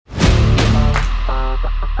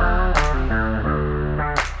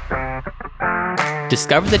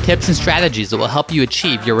Discover the tips and strategies that will help you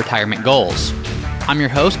achieve your retirement goals. I'm your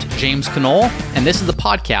host, James Knoll, and this is the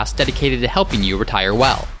podcast dedicated to helping you retire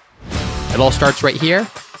well. It all starts right here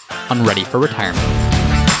on Ready for Retirement.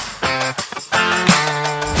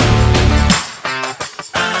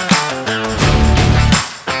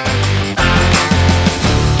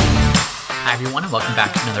 Hi everyone, and welcome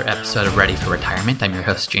back to another episode of Ready for Retirement. I'm your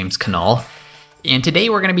host, James Knoll, and today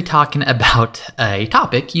we're going to be talking about a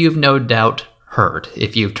topic you've no doubt heard.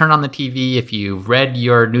 If you've turned on the TV, if you've read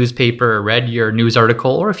your newspaper, or read your news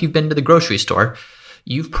article, or if you've been to the grocery store,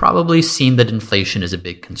 you've probably seen that inflation is a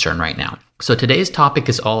big concern right now. So today's topic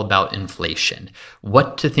is all about inflation.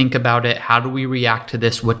 What to think about it, how do we react to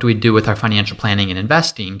this, what do we do with our financial planning and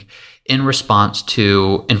investing in response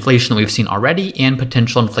to inflation that we've seen already and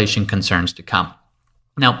potential inflation concerns to come.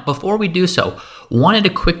 Now, before we do so, wanted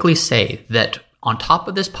to quickly say that on top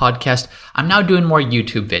of this podcast, I'm now doing more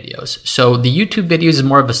YouTube videos. So the YouTube videos is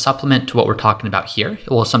more of a supplement to what we're talking about here. It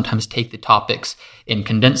will sometimes take the topics and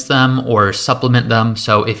condense them or supplement them.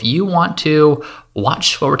 So if you want to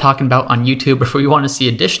watch what we're talking about on YouTube, or if you want to see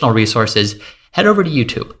additional resources, head over to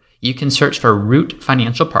YouTube. You can search for Root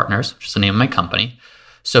Financial Partners, which is the name of my company.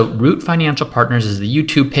 So Root Financial Partners is the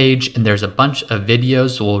YouTube page, and there's a bunch of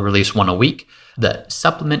videos. We'll release one a week that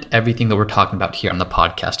supplement everything that we're talking about here on the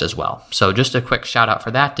podcast as well. So just a quick shout out for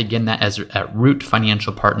that. Again, that is at Root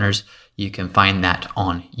Financial Partners. You can find that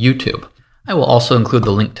on YouTube. I will also include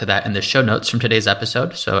the link to that in the show notes from today's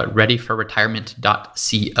episode. So at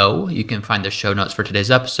readyforretirement.co, you can find the show notes for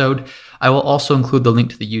today's episode. I will also include the link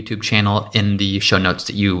to the YouTube channel in the show notes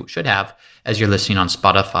that you should have as you're listening on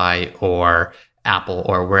Spotify or Apple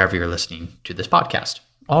or wherever you're listening to this podcast.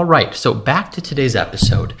 All right, so back to today's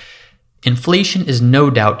episode. Inflation is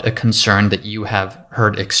no doubt a concern that you have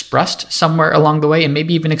heard expressed somewhere along the way and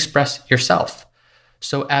maybe even expressed yourself.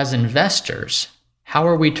 So as investors, how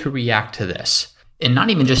are we to react to this? And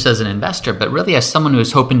not even just as an investor, but really as someone who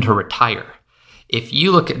is hoping to retire. If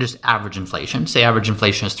you look at just average inflation, say average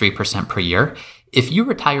inflation is 3% per year. If you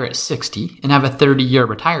retire at 60 and have a 30-year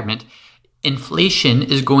retirement, inflation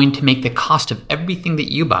is going to make the cost of everything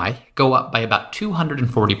that you buy go up by about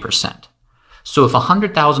 240%. So if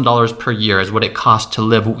 $100,000 per year is what it costs to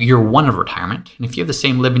live year one of retirement, and if you have the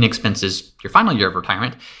same living expenses your final year of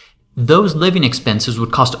retirement, those living expenses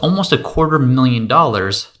would cost almost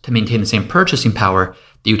 $250,000 to maintain the same purchasing power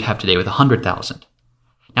that you'd have today with $100,000.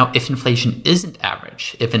 Now, if inflation isn't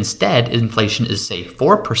average, if instead inflation is say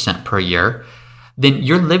 4% per year, then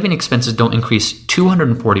your living expenses don't increase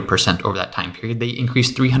 240% over that time period. They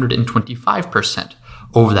increase 325%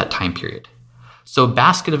 over that time period. So a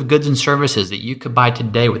basket of goods and services that you could buy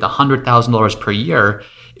today with $100,000 per year,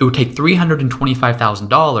 it would take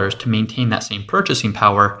 $325,000 to maintain that same purchasing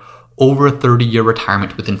power over a 30-year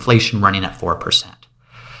retirement with inflation running at 4%.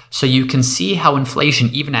 So you can see how inflation,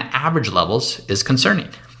 even at average levels, is concerning.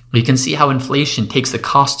 You can see how inflation takes the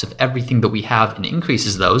costs of everything that we have and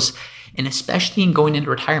increases those, and especially in going into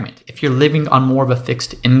retirement. If you're living on more of a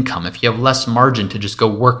fixed income, if you have less margin to just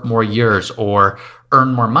go work more years or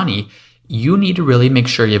earn more money, you need to really make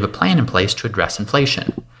sure you have a plan in place to address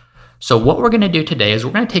inflation. So what we're going to do today is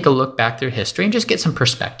we're going to take a look back through history and just get some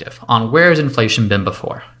perspective on where has inflation been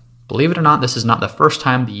before. Believe it or not, this is not the first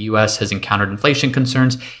time the U.S. has encountered inflation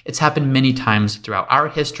concerns. It's happened many times throughout our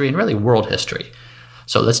history and really world history.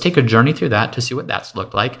 So let's take a journey through that to see what that's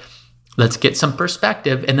looked like. Let's get some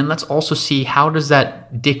perspective, and then let's also see how does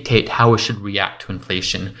that dictate how we should react to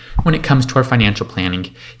inflation when it comes to our financial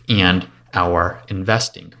planning and our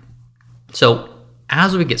investing. So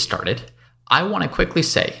as we get started, I want to quickly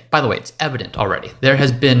say, by the way, it's evident already. There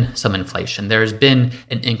has been some inflation. There has been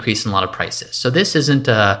an increase in a lot of prices. So this isn't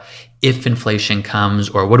if inflation comes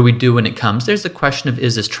or what do we do when it comes. There's the question of,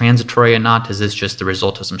 is this transitory or not? Is this just the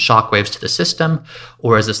result of some shockwaves to the system?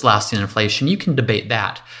 Or is this lasting inflation? You can debate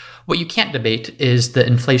that. What you can't debate is that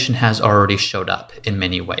inflation has already showed up in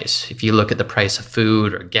many ways. If you look at the price of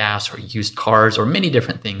food or gas or used cars or many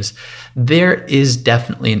different things, there is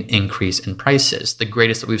definitely an increase in prices, the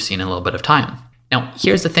greatest that we've seen in a little bit of time. Now,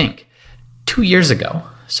 here's the thing. 2 years ago,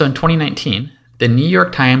 so in 2019, the New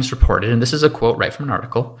York Times reported, and this is a quote right from an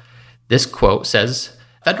article, this quote says,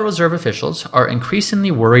 "Federal Reserve officials are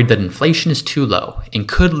increasingly worried that inflation is too low and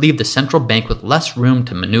could leave the central bank with less room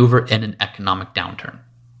to maneuver in an economic downturn."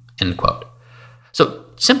 End quote. So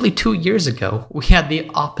simply 2 years ago, we had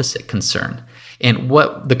the opposite concern. And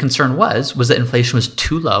what the concern was that inflation was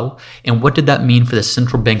too low. And what did that mean for the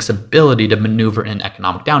central bank's ability to maneuver in an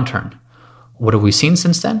economic downturn? What have we seen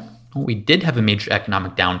since then? Well, we did have a major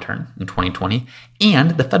economic downturn in 2020,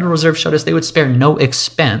 and the Federal Reserve showed us they would spare no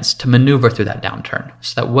expense to maneuver through that downturn.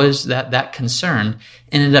 So that concern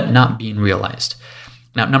ended up not being realized.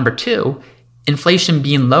 Now, number two, inflation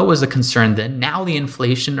being low was a concern then. Now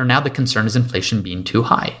the concern is inflation being too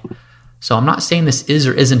high. So I'm not saying this is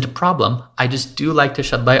or isn't a problem. I just do like to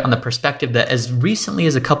shed light on the perspective that as recently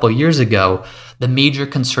as a couple of years ago, the major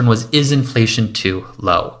concern was, is inflation too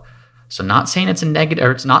low? So not saying it's a negative,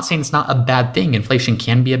 or it's not saying it's not a bad thing. Inflation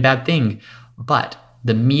can be a bad thing, but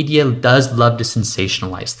the media does love to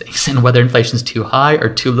sensationalize things. And whether inflation is too high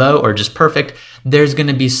or too low or just perfect, there's going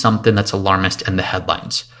to be something that's alarmist in the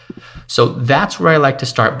headlines. So that's where I like to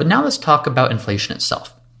start. But now let's talk about inflation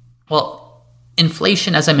itself. Well,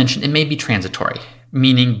 inflation, as I mentioned, it may be transitory,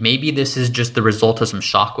 meaning maybe this is just the result of some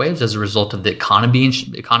shockwaves as a result of the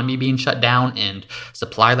economy being shut down and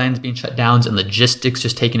supply lines being shut down and logistics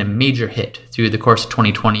just taking a major hit through the course of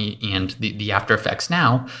 2020 and the after effects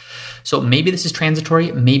now. So maybe this is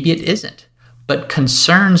transitory, maybe it isn't. But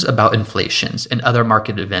concerns about inflations and other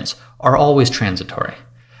market events are always transitory.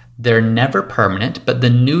 They're never permanent, but the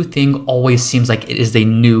new thing always seems like it is a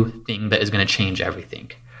new thing that is going to change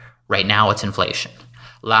everything. Right now, it's inflation.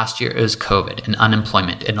 Last year, it was COVID and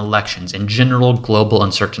unemployment and elections and general global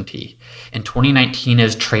uncertainty. In 2019, it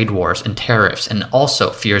was trade wars and tariffs and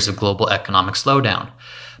also fears of global economic slowdown.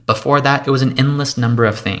 Before that, it was an endless number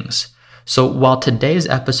of things. So while today's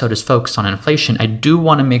episode is focused on inflation, I do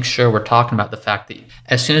want to make sure we're talking about the fact that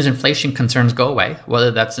as soon as inflation concerns go away,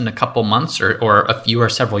 whether that's in a couple months or a few or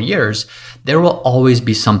several years, there will always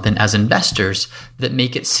be something as investors that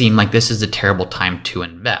make it seem like this is a terrible time to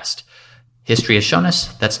invest. History has shown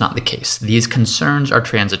us that's not the case. These concerns are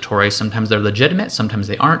transitory. Sometimes they're legitimate, sometimes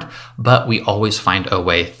they aren't, but we always find a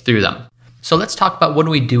way through them. So let's talk about what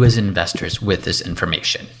do we do as investors with this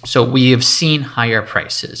information. So we have seen higher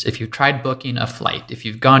prices. If you've tried booking a flight, if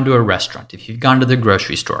you've gone to a restaurant, if you've gone to the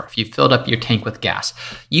grocery store, if you've filled up your tank with gas,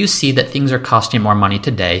 you see that things are costing more money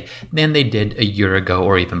today than they did a year ago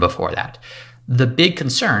or even before that. The big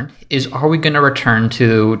concern is, are we going to return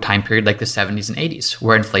to a time period like the 70s and 80s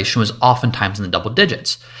where inflation was oftentimes in the double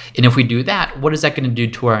digits? And if we do that, what is that going to do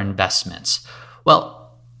to our investments? Well,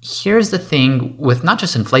 here's the thing with not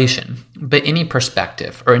just inflation, but any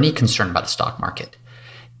perspective or any concern about the stock market.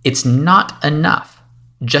 It's not enough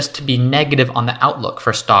just to be negative on the outlook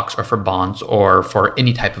for stocks or for bonds or for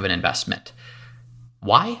any type of an investment.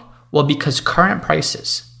 Why? Well, because current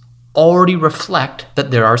prices already reflect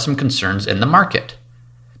that there are some concerns in the market.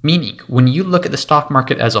 Meaning, when you look at the stock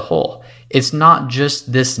market as a whole, it's not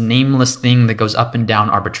just this nameless thing that goes up and down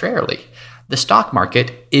arbitrarily. The stock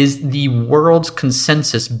market is the world's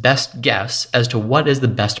consensus best guess as to what is the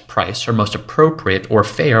best price or most appropriate or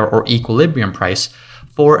fair or equilibrium price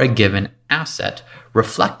for a given asset,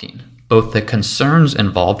 reflecting both the concerns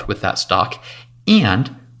involved with that stock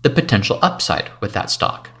and the potential upside with that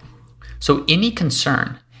stock. So any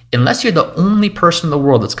concern, unless you're the only person in the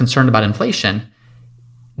world that's concerned about inflation,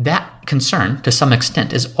 that concern to some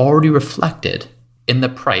extent is already reflected in the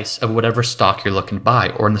price of whatever stock you're looking to buy,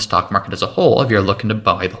 or in the stock market as a whole if you're looking to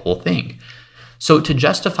buy the whole thing. So to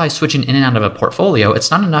justify switching in and out of a portfolio,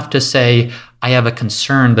 it's not enough to say, I have a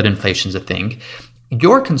concern that inflation's a thing.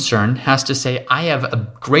 Your concern has to say, I have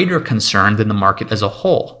a greater concern than the market as a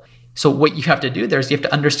whole. So what you have to do there is you have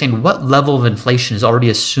to understand what level of inflation is already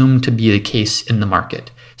assumed to be the case in the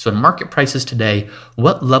market. So in market prices today,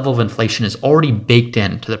 what level of inflation is already baked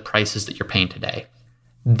into the prices that you're paying today?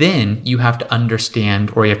 Then you have to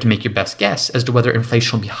understand, or you have to make your best guess as to whether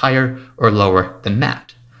inflation will be higher or lower than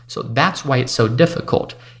that. So that's why it's so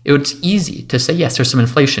difficult. It's easy to say, yes, there's some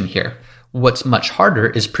inflation here. What's much harder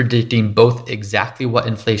is predicting both exactly what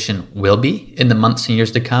inflation will be in the months and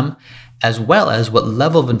years to come, as well as what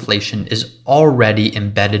level of inflation is already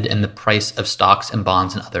embedded in the price of stocks and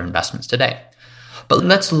bonds and other investments today. But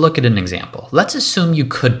let's look at an example. Let's assume you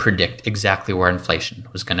could predict exactly where inflation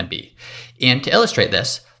was going to be. And to illustrate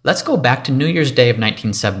this, let's go back to New Year's Day of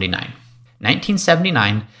 1979.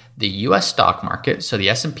 1979, the US stock market, so the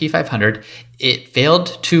S&P 500, it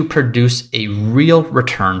failed to produce a real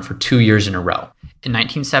return for 2 years in a row. In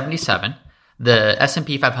 1977, the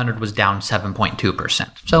S&P 500 was down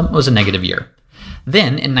 7.2%, so it was a negative year.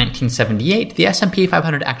 Then in 1978, the S&P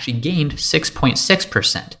 500 actually gained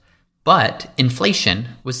 6.6%. But inflation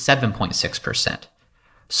was 7.6%.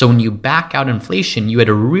 So when you back out inflation, you had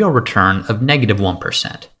a real return of negative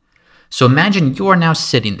 1%. So imagine you are now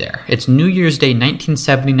sitting there. It's New Year's Day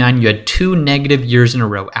 1979. You had 2 negative years in a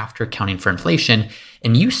row after accounting for inflation,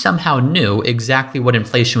 and you somehow knew exactly what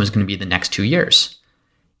inflation was going to be the next 2 years.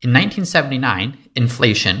 In 1979,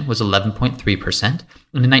 inflation was 11.3%,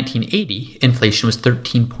 and in 1980, inflation was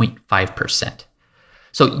 13.5%.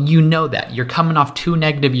 So you know that. You're coming off 2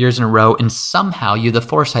 negative years in a row, and somehow you have the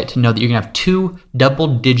foresight to know that you're going to have 2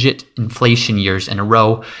 double-digit inflation years in a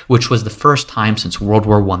row, which was the first time since World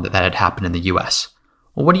War I that had happened in the US.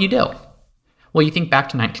 Well, what do? Well, you think back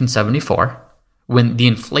to 1974, when the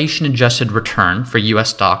inflation-adjusted return for US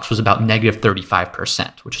stocks was about negative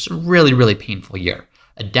 35%, which is a really, really painful year.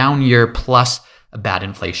 A down year plus a bad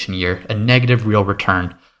inflation year, a negative real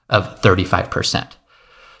return of 35%.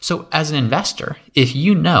 So as an investor, if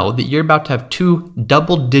you know that you're about to have 2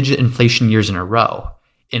 double-digit inflation years in a row,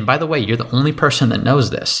 and by the way, you're the only person that knows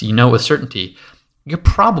this, you know with certainty, you're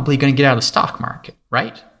probably going to get out of the stock market,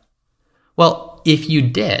 right? Well, if you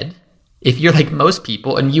did, if you're like most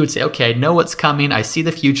people and you would say, okay, I know what's coming, I see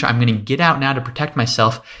the future, I'm going to get out now to protect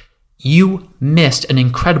myself, you missed an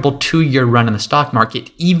incredible 2-year run in the stock market,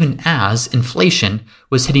 even as inflation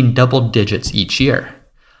was hitting double digits each year.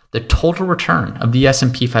 The total return of the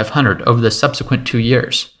S&P 500 over the subsequent 2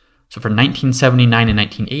 years, so for 1979 and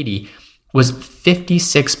 1980, was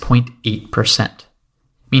 56.8%.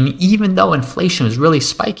 Meaning even though inflation was really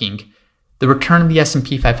spiking, the return of the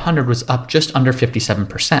S&P 500 was up just under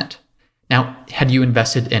 57%. Now, had you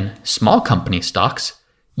invested in small company stocks,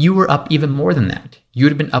 you were up even more than that. You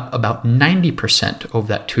would have been up about 90% over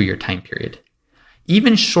that 2-year time period.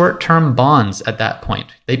 Even short-term bonds at that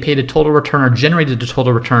point, they paid a total return or generated a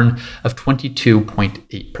total return of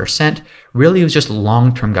 22.8%. Really, it was just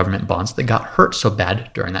long-term government bonds that got hurt so bad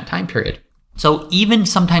during that time period. So even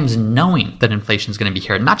sometimes knowing that inflation is going to be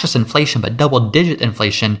here, not just inflation, but double-digit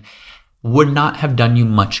inflation, would not have done you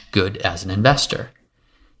much good as an investor.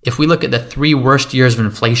 If we look at the 3 worst years of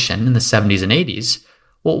inflation in the 70s and 80s,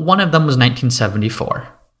 well, one of them was 1974.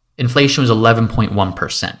 Inflation was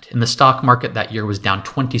 11.1%, and the stock market that year was down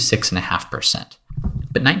 26.5%.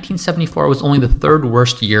 But 1974 was only the 3rd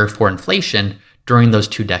worst year for inflation during those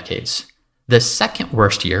 2 decades. The 2nd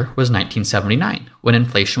worst year was 1979, when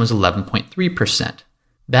inflation was 11.3%.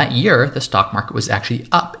 That year, the stock market was actually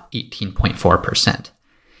up 18.4%.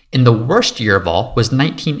 And the worst year of all was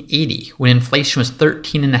 1980, when inflation was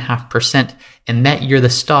 13.5%, and that year the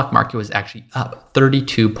stock market was actually up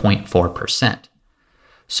 32.4%.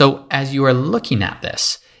 So as you are looking at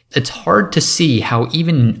this, it's hard to see how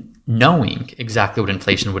even knowing exactly what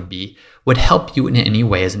inflation would help you in any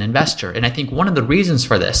way as an investor. And I think one of the reasons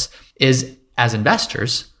for this is, as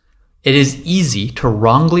investors, it is easy to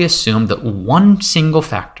wrongly assume that one single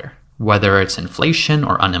factor, whether it's inflation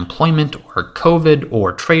or unemployment or COVID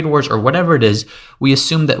or trade wars or whatever it is, we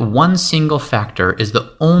assume that one single factor is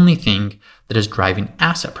the only thing that is driving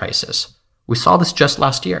asset prices. We saw this just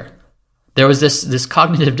last year. There was this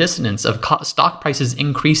cognitive dissonance of stock prices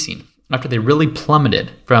increasing after they really plummeted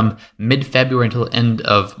from mid-February until the end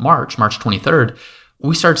of March 23rd.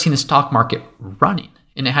 We started seeing the stock market running,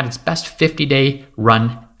 and it had its best 50-day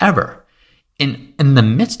run ever. In the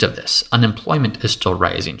midst of this, unemployment is still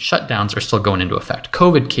rising. Shutdowns are still going into effect.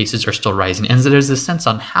 COVID cases are still rising. And so there's this sense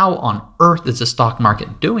on how on earth is the stock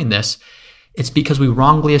market doing this? It's because we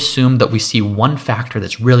wrongly assume that we see one factor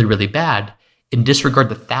that's really, really bad and disregard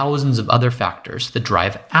the thousands of other factors that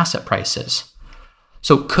drive asset prices.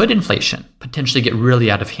 So could inflation potentially get really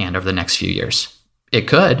out of hand over the next few years? It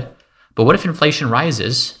could. But what if inflation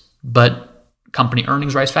rises, but company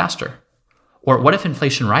earnings rise faster? Or what if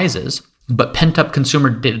inflation rises, but pent-up consumer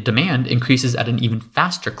demand increases at an even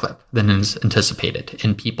faster clip than is anticipated,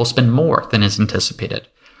 and people spend more than is anticipated?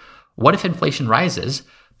 What if inflation rises,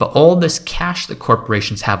 but all this cash that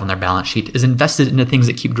corporations have on their balance sheet is invested into things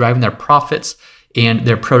that keep driving their profits and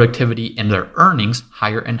their productivity and their earnings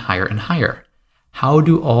higher and higher and higher? How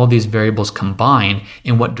do all these variables combine,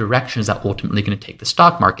 and what direction is that ultimately going to take the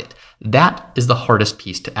stock market? That is the hardest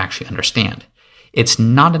piece to actually understand. It's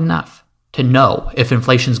not enough to know if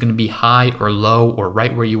inflation is going to be high or low or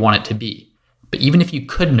right where you want it to be. But even if you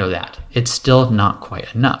could know that, it's still not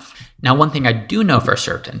quite enough. Now, one thing I do know for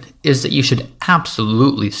certain is that you should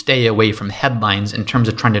absolutely stay away from headlines in terms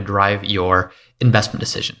of trying to drive your investment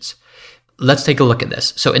decisions. Let's take a look at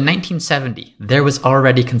this. So in 1970, there was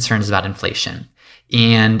already concerns about inflation.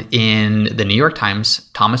 And in the New York Times,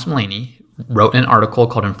 Thomas Mullany wrote an article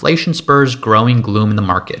called "Inflation Spurs Growing Gloom in the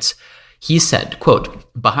Markets." He said, quote,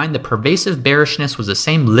 "Behind the pervasive bearishness was the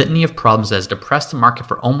same litany of problems that has depressed the market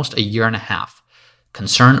for almost a year and a half.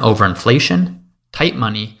 Concern over inflation, tight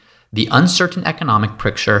money, the uncertain economic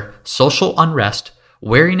picture, social unrest,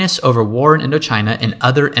 wariness over war in Indochina, and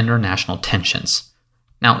other international tensions."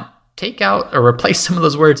 Now, take out or replace some of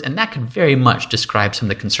those words, and that could very much describe some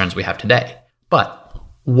of the concerns we have today. But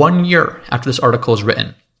 1 year after this article was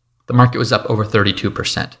written, the market was up over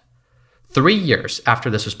 32%. 3 years after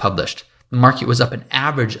this was published, the market was up an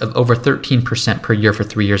average of over 13% per year for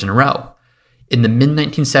 3 years in a row. In the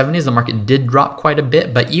mid-1970s, the market did drop quite a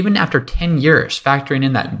bit, but even after 10 years, factoring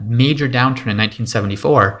in that major downturn in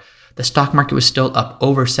 1974, the stock market was still up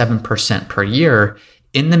over 7% per year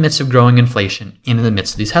in the midst of growing inflation and in the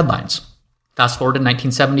midst of these headlines. Fast forward to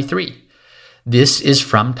 1973. This is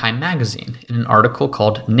from Time Magazine in an article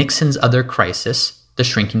called Nixon's Other Crisis, The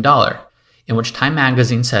Shrinking Dollar, in which Time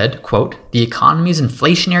Magazine said, quote, "The economy's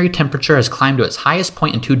inflationary temperature has climbed to its highest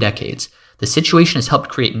point in 2 decades. The situation has helped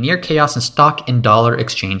create near chaos in stock and dollar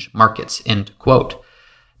exchange markets," end quote.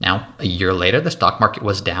 Now, a year later, the stock market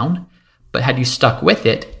was down, but had you stuck with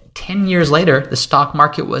it, 10 years later, the stock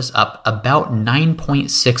market was up about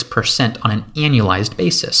 9.6% on an annualized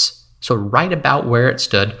basis. So right about where it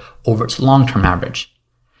stood over its long-term average.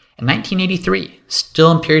 In 1983,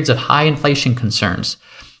 still in periods of high inflation concerns,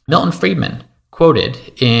 Milton Friedman, quoted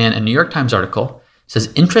in a New York Times article, says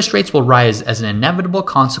interest rates will rise as an inevitable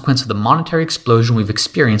consequence of the monetary explosion we've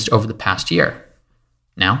experienced over the past year.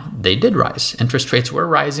 Now, they did rise. Interest rates were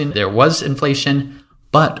rising. There was inflation.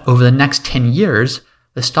 But over the next 10 years,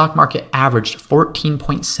 the stock market averaged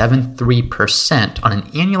 14.73% on an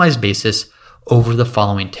annualized basis over the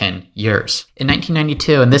following 10 years. In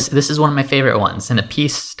 1992, and this is one of my favorite ones, in a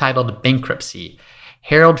piece titled Bankruptcy,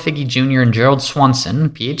 Harold Figge Jr. and Gerald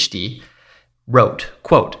Swanson, PhD, wrote,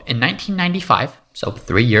 quote, "In 1995, so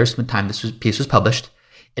 3 years from the time this piece was published,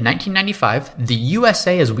 in 1995, the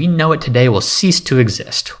USA as we know it today will cease to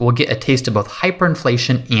exist. We'll get a taste of both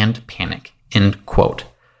hyperinflation and panic," end quote.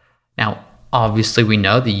 Now, obviously we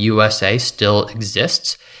know the USA still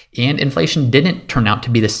exists, and inflation didn't turn out to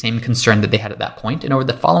be the same concern that they had at that point. And over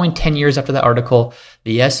the following 10 years after that article,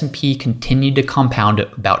 the S&P continued to compound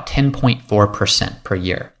at about 10.4% per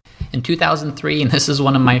year. In 2003, and this is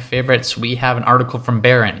one of my favorites, we have an article from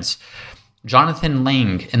Barron's. Jonathan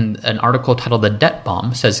Lang, in an article titled The Debt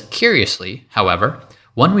Bomb, says, curiously, however,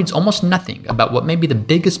 one reads almost nothing about what may be the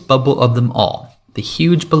biggest bubble of them all, the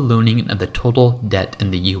huge ballooning of the total debt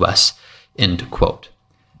in the U.S., end quote.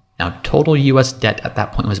 Now, total U.S. debt at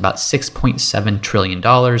that point was about $6.7 trillion.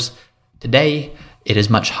 Today, it is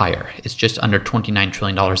much higher. It's just under $29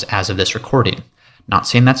 trillion as of this recording. Not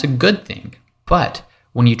saying that's a good thing, but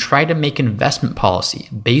when you try to make investment policy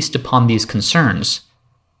based upon these concerns,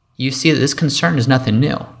 you see that this concern is nothing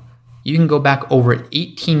new. You can go back over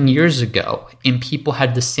 18 years ago and people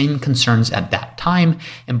had the same concerns at that time.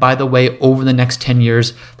 And by the way, over the next 10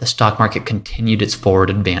 years, the stock market continued its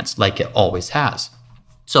forward advance like it always has.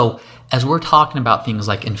 So as we're talking about things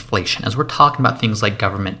like inflation, as we're talking about things like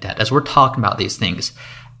government debt, as we're talking about these things,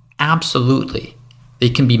 absolutely, they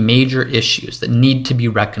can be major issues that need to be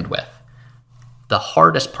reckoned with. The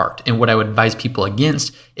hardest part, and what I would advise people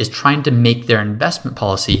against, is trying to make their investment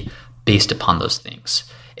policy based upon those things.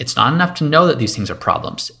 It's not enough to know that these things are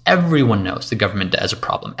problems. Everyone knows the government debt is a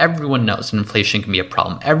problem. Everyone knows that inflation can be a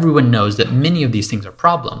problem. Everyone knows that many of these things are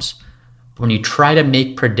problems. But when you try to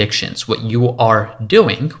make predictions, what you are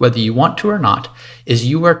doing, whether you want to or not, is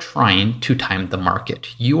you are trying to time the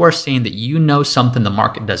market. You are saying that you know something the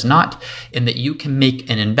market does not, and that you can make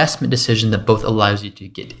an investment decision that both allows you to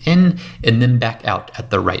get in and then back out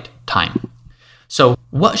at the right time. So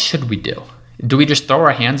what should we do? Do we just throw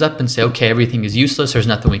our hands up and say, okay, everything is useless, there's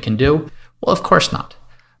nothing we can do? Well, of course not.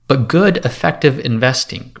 But good, effective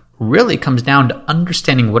investing really comes down to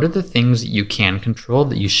understanding what are the things that you can control,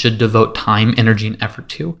 that you should devote time, energy, and effort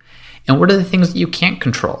to, and what are the things that you can't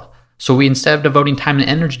control. So instead of devoting time and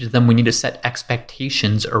energy to them, we need to set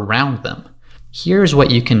expectations around them. Here's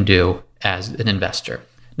what you can do as an investor.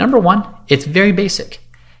 Number one, it's very basic.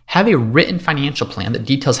 Have a written financial plan that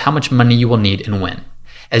details how much money you will need and when.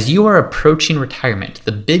 As you are approaching retirement,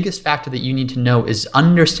 the biggest factor that you need to know is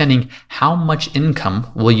understanding how much income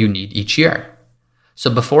will you need each year. So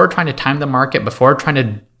before trying to time the market, before trying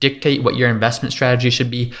to dictate what your investment strategy should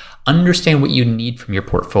be, understand what you need from your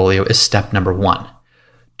portfolio is step number one.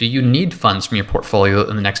 Do you need funds from your portfolio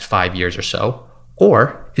in the next 5 years or so?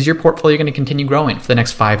 Or is your portfolio going to continue growing for the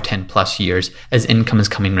next 5, 10 plus years as income is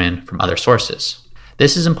coming in from other sources?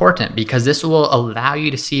 This is important because this will allow you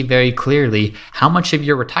to see very clearly how much of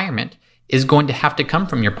your retirement is going to have to come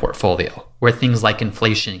from your portfolio, where things like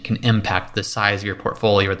inflation can impact the size of your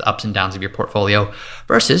portfolio or the ups and downs of your portfolio,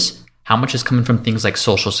 versus how much is coming from things like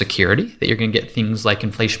Social Security that you're going to get things like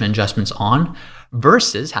inflation adjustments on,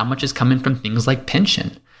 versus how much is coming from things like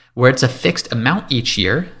pension, where it's a fixed amount each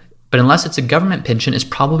year, but unless it's a government pension, it's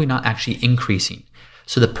probably not actually increasing.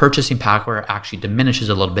 So the purchasing power actually diminishes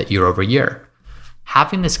a little bit year over year.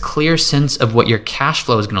 Having this clear sense of what your cash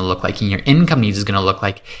flow is going to look like and your income needs is going to look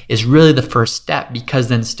like is really the first step, because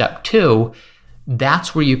then step 2,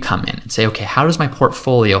 that's where you come in and say, okay, how does my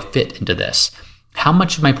portfolio fit into this? How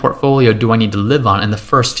much of my portfolio do I need to live on in the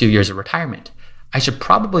first few years of retirement? I should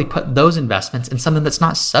probably put those investments in something that's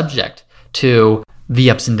not subject to the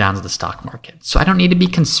ups and downs of the stock market. So I don't need to be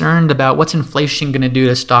concerned about what's inflation going to do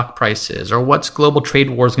to stock prices, or what's global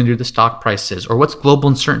trade wars going to do to stock prices, or what's global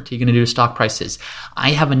uncertainty going to do to stock prices.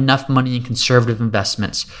 I have enough money in conservative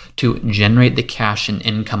investments to generate the cash and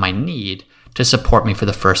income I need to support me for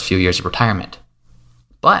the first few years of retirement.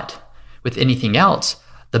 But with anything else,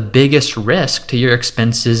 the biggest risk to your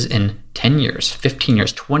expenses in 10 years, 15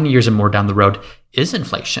 years, 20 years and more down the road is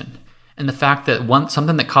inflation. And the fact that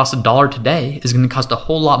something that costs $1 today is going to cost a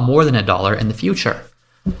whole lot more than $1 in the future.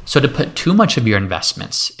 So to put too much of your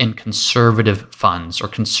investments in conservative funds or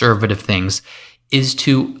conservative things is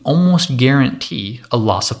to almost guarantee a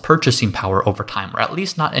loss of purchasing power over time, or at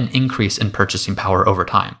least not an increase in purchasing power over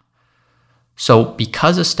time. So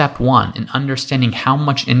because of step 1 in understanding how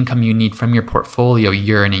much income you need from your portfolio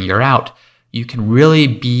year in and year out, you can really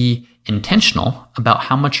be intentional about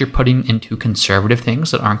how much you're putting into conservative things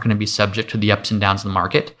that aren't going to be subject to the ups and downs of the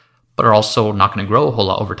market, but are also not going to grow a whole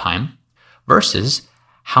lot over time, versus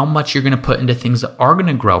how much you're going to put into things that are going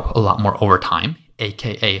to grow a lot more over time,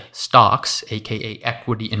 aka stocks, aka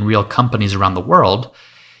equity in real companies around the world.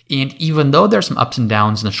 And even though there's some ups and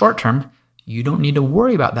downs in the short term, you don't need to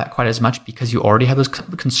worry about that quite as much because you already have those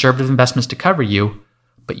conservative investments to cover you,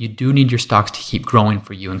 but you do need your stocks to keep growing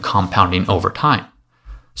for you and compounding over time.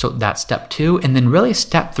 So that's step 2. And then really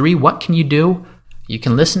step 3, what can you do? You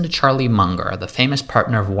can listen to Charlie Munger, the famous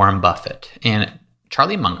partner of Warren Buffett. And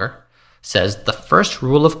Charlie Munger says the first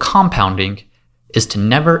rule of compounding is to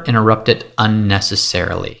never interrupt it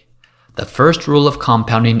unnecessarily. The first rule of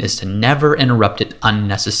compounding is to never interrupt it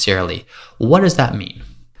unnecessarily. What does that mean?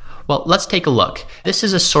 Well, let's take a look. This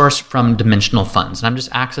is a source from Dimensional Funds, and I'm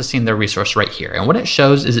just accessing their resource right here. And what it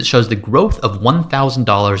shows is the growth of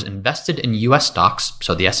 $1,000 invested in US stocks,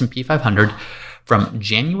 so the S&P 500, from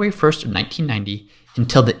January 1st of 1990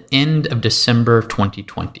 until the end of December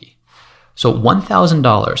 2020. So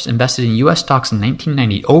 $1,000 invested in US stocks in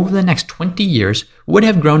 1990 over the next 20 years would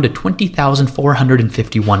have grown to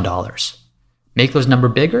 $20,451. Make those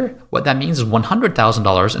numbers bigger, what that means is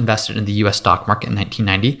 $100,000 invested in the US stock market in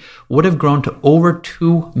 1990 would have grown to over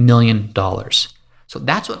 $2 million. So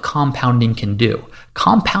that's what compounding can do.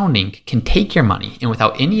 Compounding can take your money and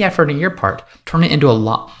without any effort on your part, turn it into a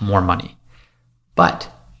lot more money. But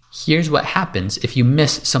here's what happens if you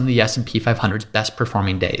miss some of the S&P 500's best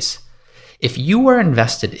performing days. If you were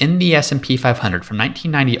invested in the S&P 500 from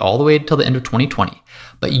 1990 all the way until the end of 2020,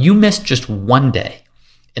 but you missed just one day,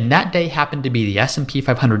 and that day happened to be the S&P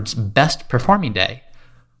 500's best performing day,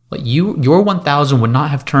 but your 1,000 would not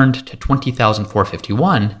have turned to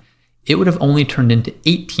 20,451. It would have only turned into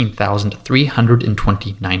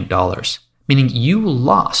 $18,329, meaning you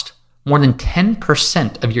lost more than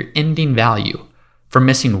 10% of your ending value for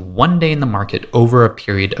missing one day in the market over a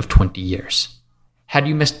period of 20 years. Had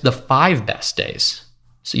you missed the 5 best days,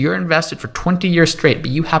 so you're invested for 20 years straight, but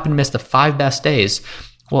you happen to miss the 5 best days,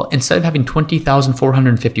 well, instead of having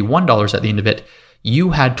 $20,451 at the end of it,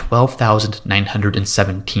 you had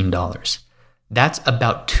 $12,917. That's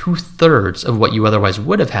about 2/3 of what you otherwise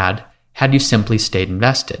would have had you simply stayed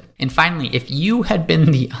invested. And finally, if you had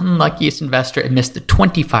been the unluckiest investor and missed the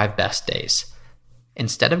 25 best days,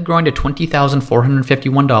 instead of growing to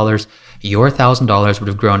 $20,451, your $1,000 would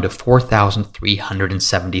have grown to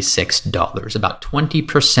 $4,376, about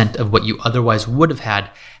 20% of what you otherwise would have had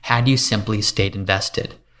you simply stayed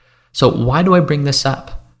invested. So why do I bring this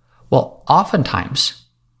up? Well, oftentimes,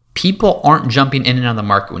 people aren't jumping in and out of the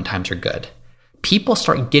market when times are good. People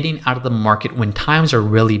start getting out of the market when times are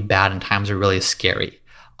really bad and times are really scary,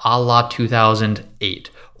 a la 2008,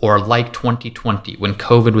 or like 2020 when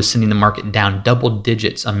COVID was sending the market down double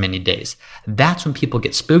digits on many days. That's when people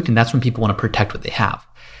get spooked, and that's when people want to protect what they have.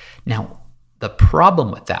 Now, the problem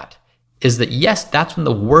with that is that yes, that's when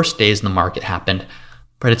the worst days in the market happened,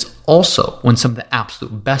 but it's also when some of the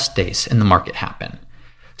absolute best days in the market happen.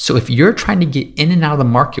 So if you're trying to get in and out of the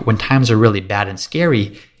market when times are really bad and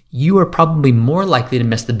scary, you are probably more likely to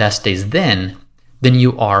miss the best days then than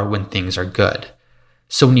you are when things are good.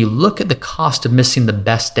 So when you look at the cost of missing the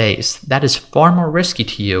best days, that is far more risky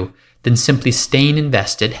to you than simply staying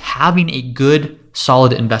invested, having a good,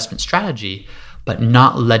 solid investment strategy, but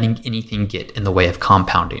not letting anything get in the way of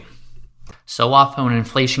compounding. So often when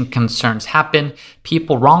inflation concerns happen,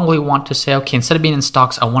 people wrongly want to say, okay, instead of being in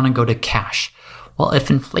stocks, I want to go to cash. Well,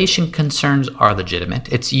 if inflation concerns are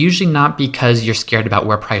legitimate, it's usually not because you're scared about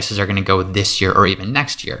where prices are going to go this year or even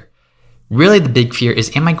next year. Really, the big fear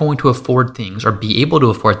is, am I going to afford things or be able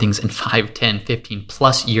to afford things in 5, 10, 15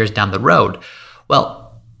 plus years down the road?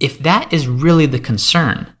 Well, if that is really the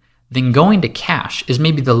concern, then going to cash is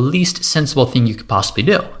maybe the least sensible thing you could possibly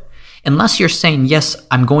do. Unless you're saying, yes,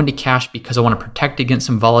 I'm going to cash because I want to protect against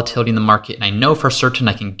some volatility in the market and I know for certain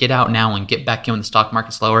I can get out now and get back in when the stock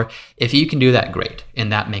market's lower. If you can do that, great,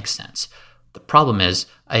 and that makes sense. The problem is,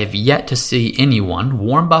 I have yet to see anyone,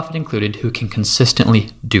 Warren Buffett included, who can consistently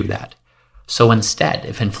do that. So instead,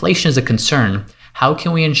 if inflation is a concern, how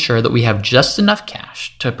can we ensure that we have just enough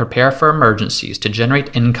cash to prepare for emergencies, to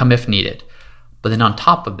generate income if needed? But then on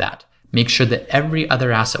top of that, make sure that every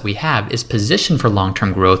other asset we have is positioned for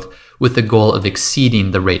long-term growth with the goal of exceeding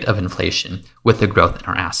the rate of inflation with the growth in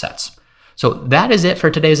our assets. So that is it for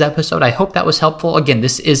today's episode. I hope that was helpful. Again,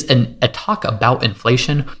 this is a talk about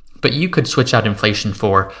inflation, but you could switch out inflation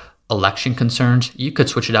for election concerns. You could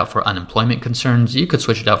switch it out for unemployment concerns. You could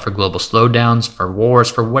switch it out for global slowdowns, for wars,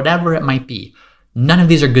 for whatever it might be. None of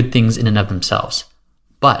these are good things in and of themselves.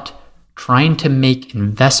 But trying to make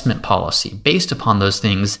investment policy based upon those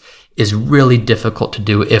things is really difficult to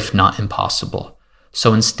do, if not impossible.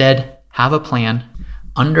 So instead, have a plan,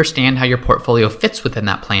 understand how your portfolio fits within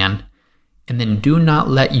that plan, and then do not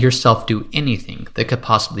let yourself do anything that could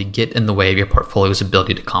possibly get in the way of your portfolio's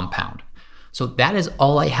ability to compound. So that is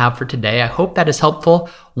all I have for today. I hope that is helpful.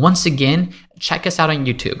 Once again, check us out on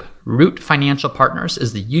YouTube. Root Financial Partners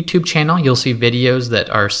is the YouTube channel. You'll see videos that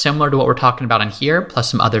are similar to what we're talking about on here,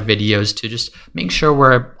 plus some other videos to just make sure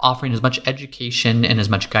we're offering as much education and as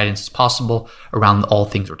much guidance as possible around all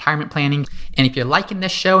things retirement planning. And if you're liking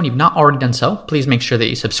this show and you've not already done so, please make sure that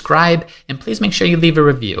you subscribe and please make sure you leave a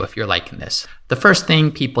review if you're liking this. The first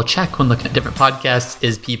thing people check when looking at different podcasts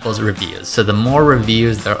is people's reviews. So the more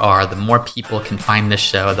reviews there are, the more people can find this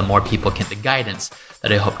show, the more people get the guidance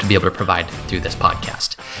that I hope to be able to provide through this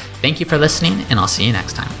podcast. Thank you for listening, and I'll see you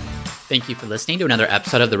next time. Thank you for listening to another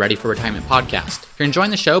episode of the Ready for Retirement podcast. If you're enjoying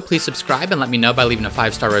the show, please subscribe and let me know by leaving a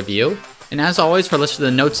 5-star review. And as always, for a list of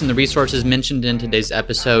the notes and the resources mentioned in today's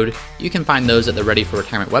episode, you can find those at the Ready for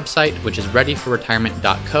Retirement website, which is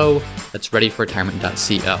readyforretirement.co. That's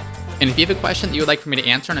readyforretirement.co. And if you have a question that you would like for me to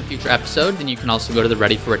answer on a future episode, then you can also go to the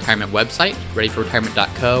Ready for Retirement website,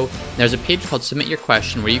 readyforretirement.co. There's a page called Submit Your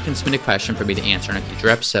Question where you can submit a question for me to answer in a future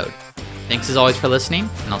episode. Thanks as always for listening,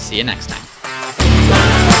 and I'll see you next time.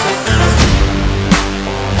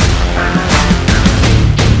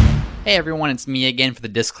 Hey everyone, it's me again for the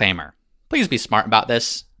disclaimer. Please be smart about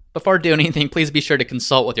this. Before doing anything, please be sure to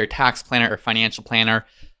consult with your tax planner or financial planner.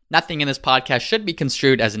 Nothing in this podcast should be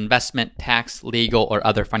construed as investment, tax, legal, or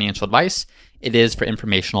other financial advice. It is for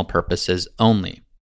informational purposes only.